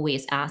have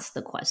always asked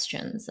the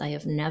questions. I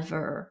have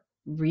never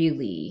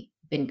really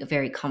been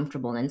very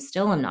comfortable, and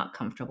still am not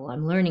comfortable.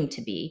 I'm learning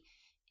to be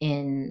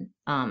in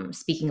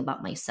speaking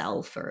about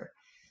myself or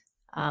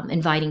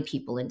inviting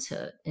people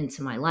into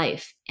my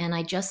life. And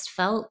I just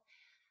felt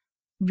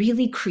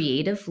really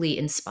creatively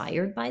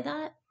inspired by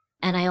that.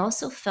 And I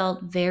also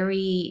felt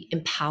very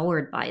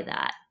empowered by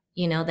that,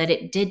 that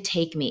it did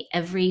take me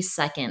every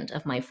second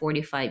of my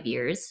 45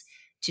 years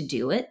to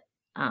do it.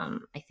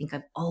 I think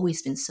I've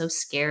always been so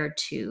scared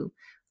to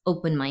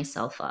open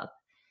myself up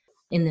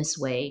in this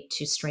way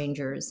to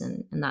strangers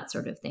and that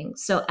sort of thing.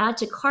 So Add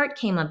to Cart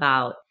came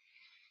about.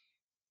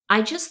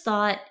 I just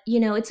thought,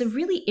 it's a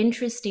really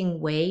interesting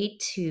way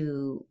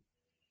to,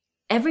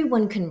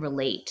 everyone can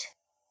relate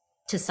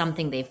to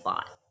something they've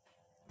bought,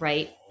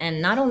 right?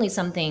 And not only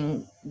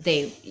something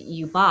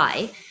you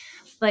buy,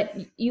 but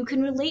you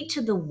can relate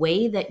to the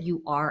way that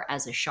you are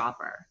as a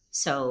shopper.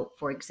 So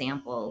for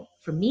example,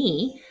 for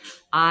me,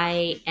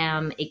 I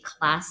am a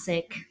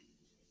classic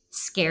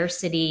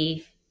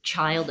scarcity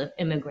child of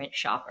immigrant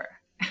shopper,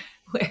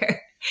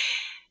 where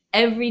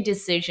every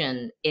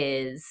decision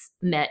is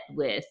met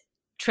with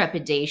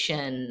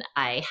trepidation.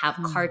 I have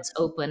carts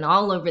open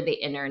all over the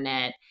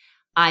internet.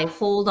 I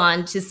hold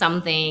on to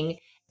something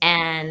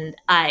and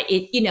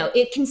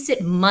it can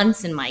sit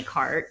months in my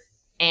cart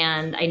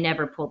and I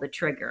never pull the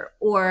trigger.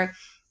 Or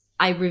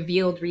I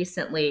revealed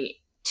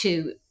recently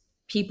to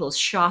people's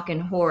shock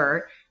and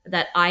horror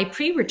that I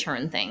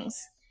pre-return things.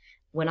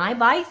 When I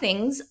buy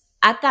things,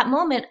 at that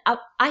moment,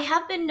 I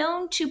have been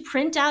known to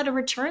print out a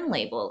return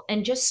label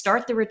and just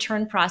start the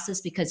return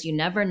process, because you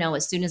never know,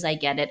 as soon as I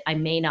get it, I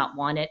may not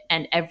want it.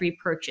 And every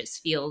purchase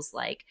feels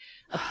like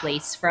a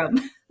place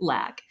from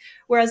lack.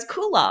 Whereas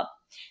Kulop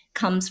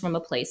comes from a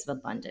place of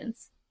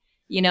abundance,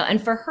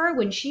 and for her,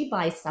 when she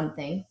buys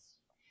something,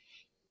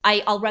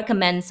 I'll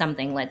recommend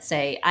something, let's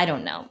say, I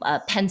don't know, a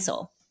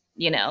pencil.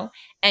 you know,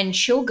 and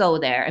she'll go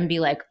there and be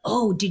like,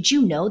 oh, did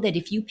you know that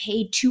if you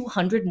paid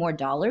 $200 more,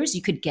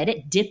 you could get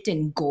it dipped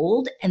in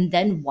gold and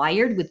then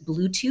wired with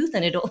Bluetooth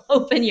and it'll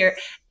open your,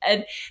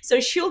 and so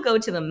she'll go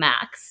to the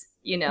max,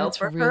 you know. That's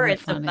for really her,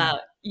 it's funny. about,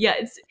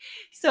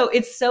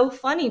 it's so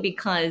funny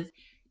because,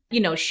 you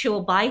know,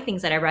 she'll buy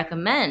things that I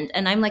recommend.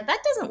 And I'm like,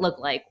 that doesn't look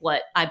like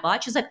what I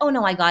bought. She's like, oh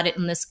no, I got it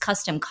in this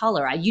custom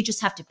color. You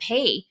just have to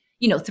pay,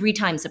 you know, 3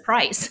 times the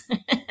price.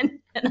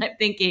 And I'm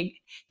thinking,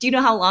 do you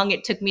know how long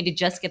it took me to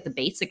just get the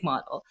basic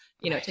model?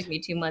 You know, it took me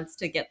 2 months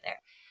to get there.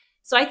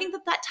 So I think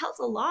that that tells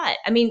a lot.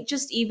 I mean,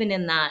 just even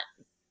in that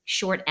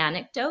short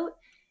anecdote,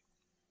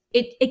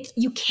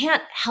 you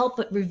can't help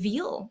but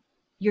reveal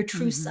your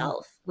true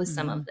self with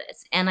some of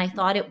this. And I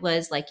thought it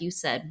was, like you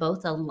said,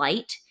 both a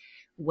light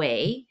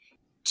way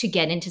to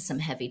get into some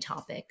heavy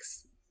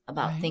topics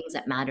about things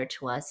that matter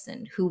to us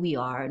and who we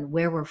are and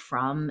where we're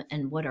from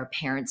and what our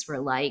parents were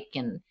like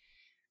and,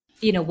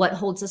 you know, what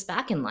holds us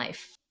back in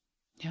life.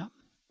 Yeah.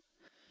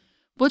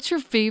 What's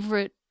your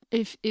favorite,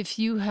 if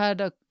you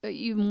had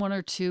even 1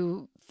 or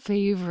 2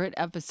 favorite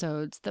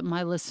episodes that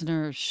my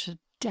listeners should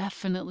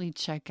definitely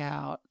check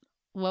out,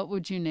 what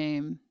would you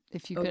name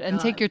if you could? And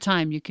take your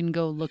time. You can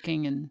go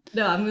looking and.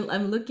 No,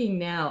 I'm looking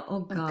now.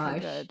 Oh gosh. Okay,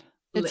 good.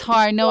 It's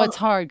hard. I know it's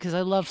hard because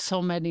I love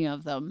so many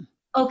of them.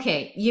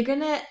 Okay,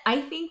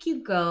 I think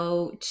you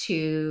go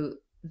to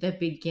the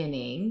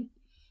beginning,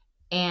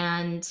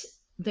 and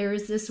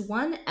there's this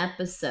one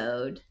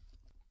episode.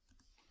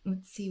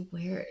 Let's see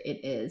where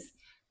it is.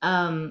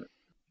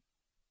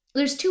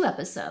 There's 2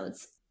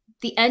 episodes.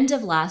 The end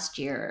of last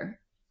year,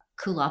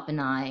 Kulap and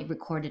I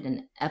recorded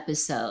an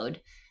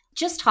episode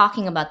just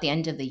talking about the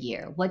end of the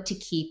year, what to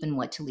keep and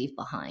what to leave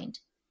behind.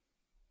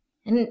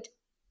 And,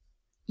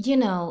 you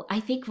know, I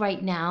think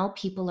right now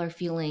people are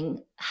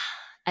feeling,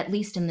 at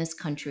least in this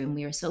country, and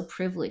we are so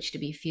privileged to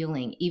be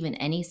feeling even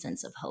any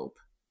sense of hope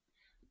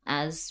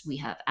as we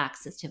have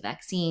access to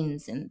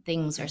vaccines and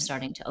things are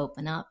starting to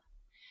open up.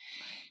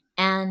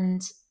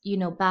 And, you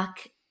know,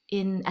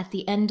 at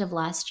the end of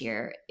last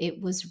year,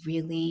 it was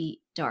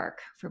really dark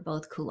for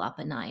both Kulap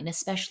and I, and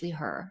especially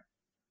her.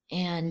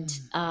 And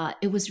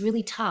it was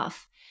really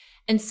tough.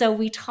 And so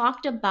we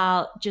talked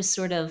about just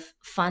sort of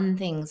fun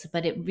things,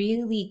 but it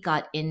really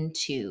got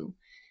into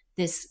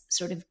this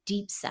sort of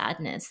deep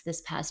sadness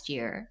this past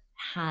year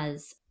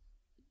has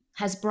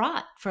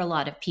brought for a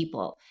lot of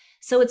people.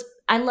 So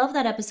I love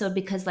that episode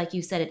because, like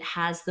you said, it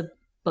has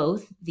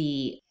both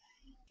the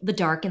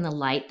dark and the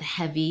light, the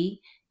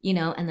heavy, you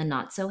know, and the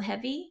not so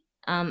heavy.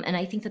 And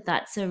I think that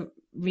that's a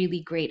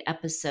really great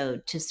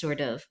episode to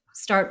sort of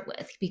start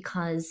with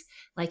because,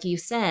 like you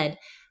said,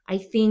 I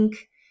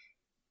think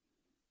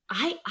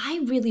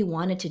I really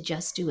wanted to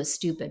just do a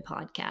stupid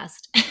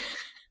podcast.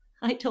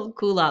 I told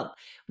Kulap,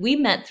 we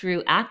met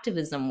through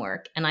activism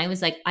work, and I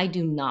was like, I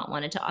do not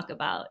want to talk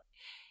about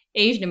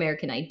Asian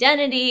American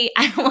identity.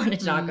 I don't want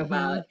to talk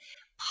about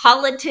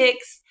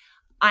politics.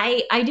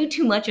 I do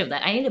too much of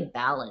that. I need a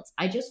balance.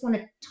 I just want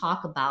to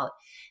talk about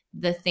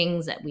the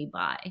things that we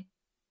buy.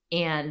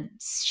 And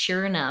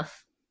sure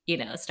enough, you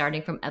know,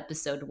 starting from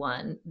episode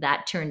 1,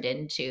 that turned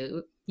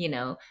into, you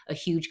know, a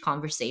huge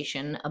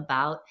conversation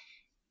about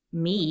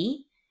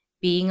me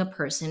being a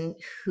person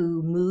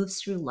who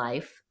moves through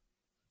life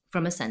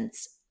from a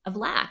sense of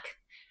lack.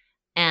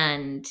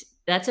 And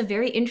that's a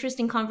very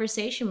interesting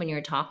conversation when you're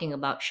talking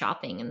about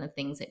shopping and the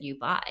things that you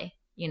buy,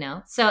 you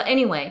know? So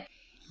anyway,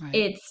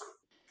 it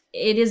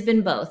has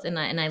been both. And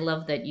I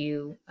love that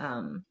you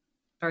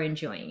are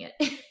enjoying it.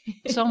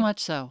 So much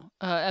so.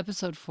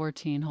 Episode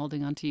 14,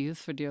 Holding On to Youth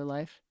for Dear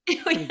Life.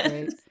 Pretty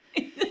great.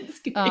 That's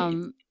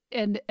great.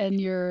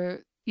 And your,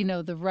 you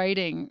know, the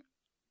writing,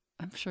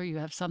 I'm sure you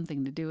have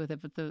something to do with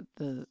it, but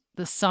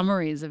the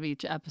summaries of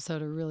each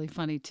episode are really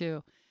funny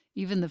too.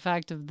 Even the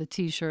fact of the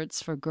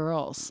T-shirts for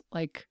girls,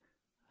 like,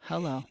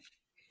 hello.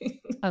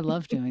 I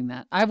love doing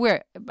that.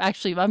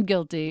 I'm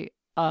guilty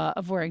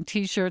of wearing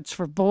T-shirts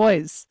for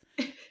boys.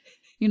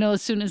 You know,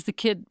 as soon as the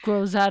kid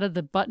grows out of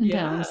the button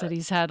downs that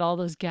he's had, all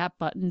those Gap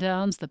button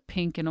downs, the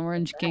pink and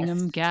orange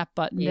gingham Gap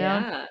button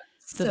down,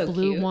 the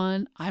blue cute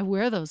one, I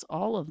wear those,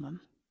 all of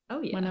them.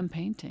 Oh yeah, when I'm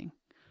painting.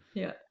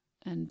 Yeah,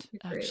 and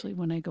actually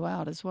when I go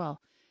out as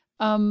well.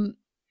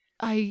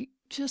 I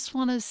just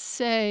want to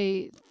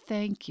say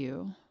thank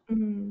you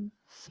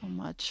so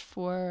much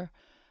for.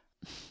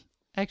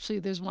 Actually,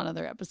 there's one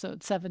other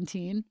episode,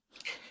 17.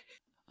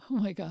 Oh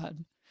my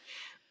God.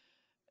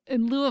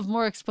 In lieu of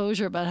more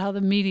exposure about how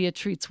the media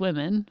treats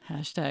women,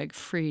 hashtag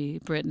free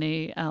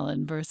Britney,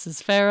 Ellen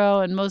versus Pharaoh,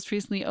 and most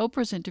recently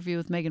Oprah's interview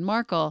with Meghan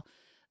Markle,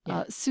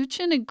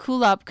 SuChin and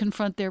Kulap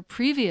confront their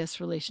previous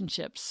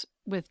relationships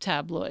with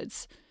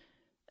tabloids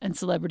and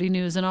celebrity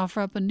news and offer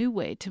up a new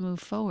way to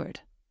move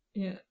forward.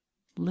 Yeah.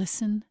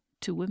 Listen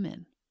to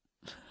women.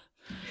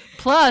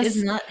 Plus,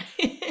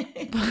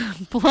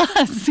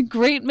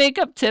 great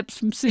makeup tips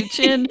from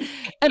SuChin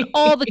and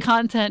all the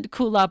content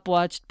Kulap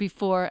watched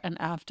before and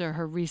after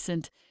her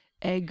recent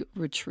egg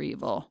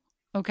retrieval.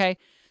 Okay,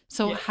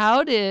 so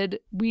how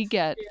did we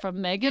get from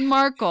Meghan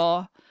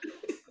Markle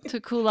to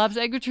Kulap's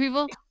egg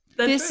retrieval?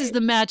 This is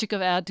the magic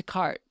of add to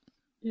cart.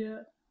 Yeah.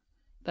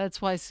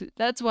 That's why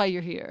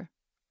you're here.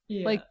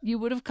 Yeah. Like, you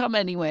would have come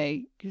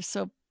anyway. You're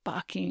so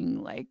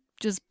fucking, like,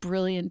 just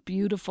brilliant,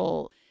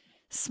 beautiful,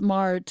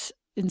 smart,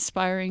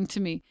 inspiring to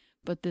me.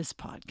 But this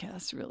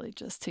podcast really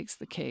just takes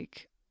the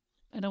cake.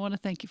 And I want to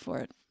thank you for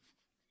it.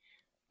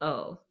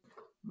 Oh,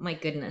 my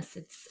goodness.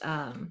 It's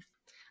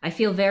I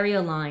feel very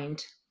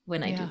aligned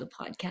when I do the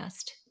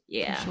podcast.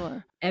 Yeah. For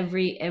sure.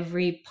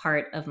 Every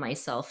part of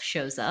myself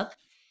shows up.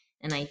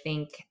 And I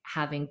think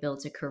having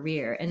built a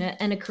career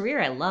and a career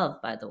I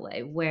love, by the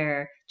way,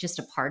 where just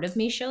a part of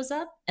me shows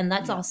up. And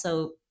that's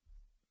also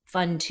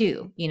fun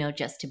too, you know,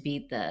 just to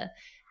be the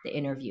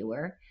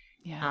interviewer.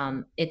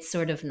 Yeah. It's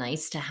sort of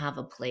nice to have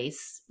a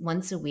place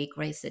once a week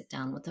where I sit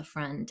down with a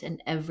friend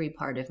and every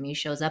part of me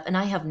shows up and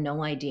I have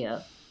no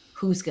idea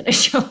who's going to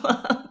show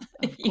up,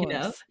 you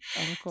know?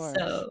 Of course.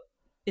 So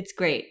it's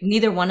great.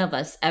 Neither one of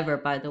us ever,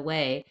 by the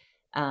way,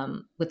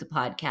 with the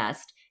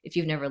podcast, if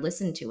you've never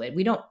listened to it,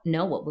 we don't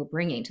know what we're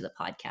bringing to the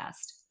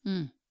podcast.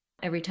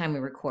 Every time we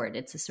record,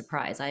 it's a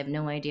surprise. I have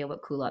no idea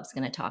what Kulop's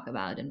going to talk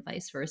about and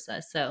vice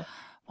versa. So,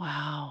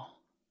 wow.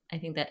 I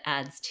think that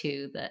adds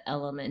to the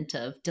element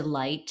of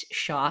delight,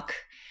 shock,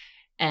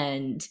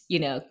 and, you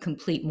know,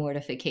 complete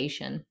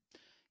mortification.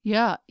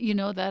 Yeah. You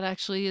know, that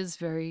actually is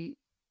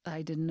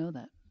I didn't know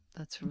that.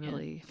 That's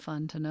really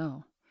fun to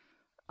know.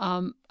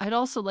 I'd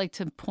also like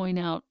to point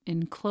out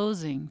in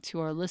closing to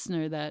our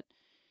listener that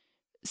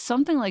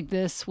something like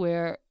this,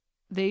 where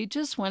they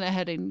just went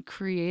ahead and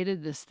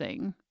created this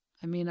thing.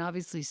 I mean,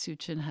 obviously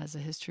SuChin has a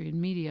history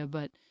in media,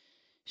 but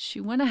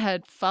she went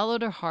ahead,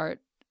 followed her heart,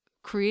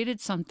 created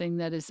something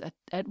that is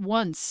at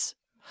once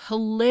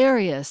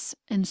hilarious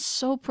and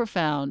so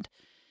profound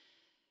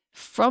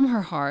from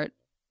her heart,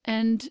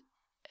 and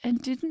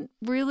didn't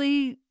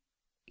really,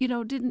 you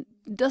know,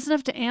 doesn't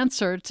have to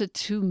answer to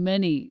too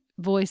many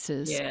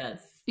voices.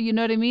 Yes. You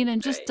know what I mean?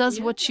 And just does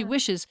what she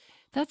wishes.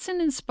 That's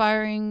an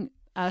inspiring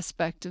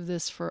aspect of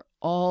this for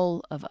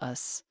all of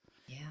us.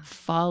 Yeah.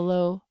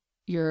 Follow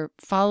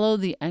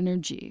the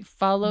energy,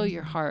 follow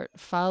your heart,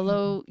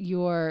 follow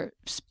your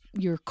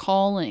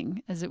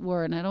calling, as it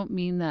were. And I don't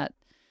mean that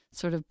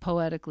sort of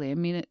poetically. I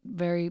mean it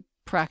very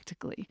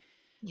practically.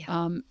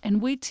 Yeah.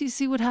 And wait till you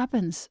see what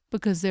happens,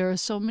 because there are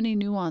so many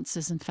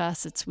nuances and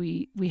facets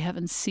we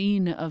haven't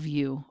seen of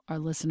you, our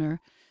listener,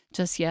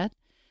 just yet.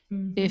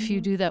 If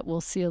you do that,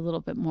 we'll see a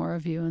little bit more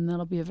of you, and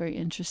that'll be a very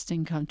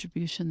interesting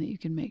contribution that you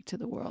can make to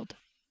the world.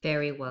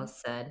 Very well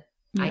said.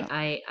 Yeah.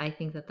 I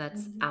think that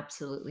that's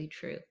absolutely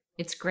true.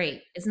 It's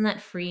great. Isn't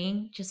that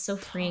freeing? Just so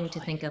freeing to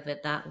think of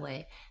it that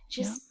way.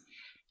 Just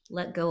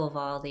let go of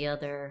all the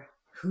other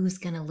who's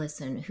going to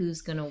listen,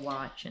 who's going to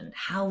watch, and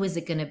how is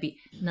it going to be.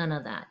 None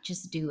of that.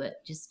 Just do it.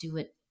 Just do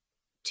it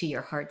to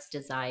your heart's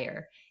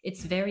desire.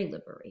 It's very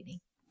liberating.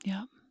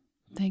 Yeah.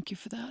 Thank you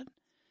for that.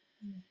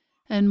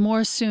 And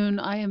more soon.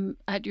 I am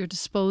at your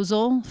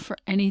disposal for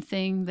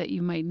anything that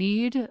you might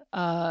need.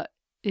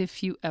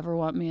 If you ever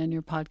want me on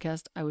your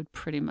podcast, I would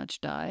pretty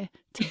much die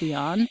to be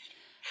on.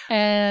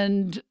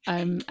 And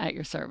I'm at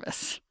your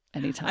service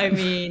anytime. I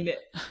mean,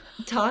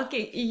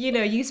 talking, you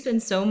know, you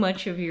spend so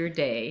much of your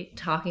day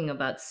talking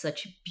about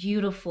such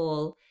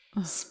beautiful,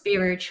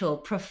 spiritual,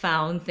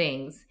 profound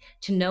things.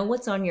 To know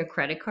what's on your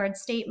credit card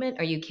statement,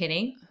 are you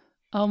kidding?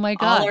 Oh my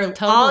God,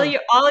 totally.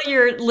 All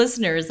your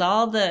listeners,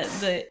 all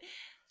the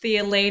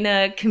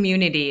Elena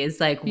community is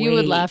like, wait. You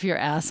would laugh your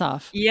ass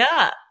off.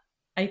 Yeah.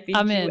 I think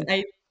I'm in.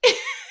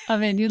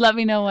 I'm in. You let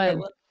me know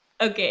when.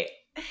 Okay.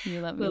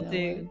 You let me know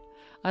when.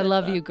 I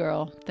love you,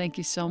 girl. Thank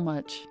you so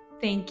much.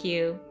 Thank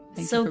you.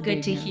 So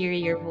good to hear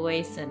your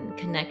voice and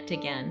connect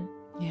again.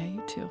 Yeah,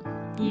 you too.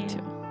 Yeah. You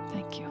too.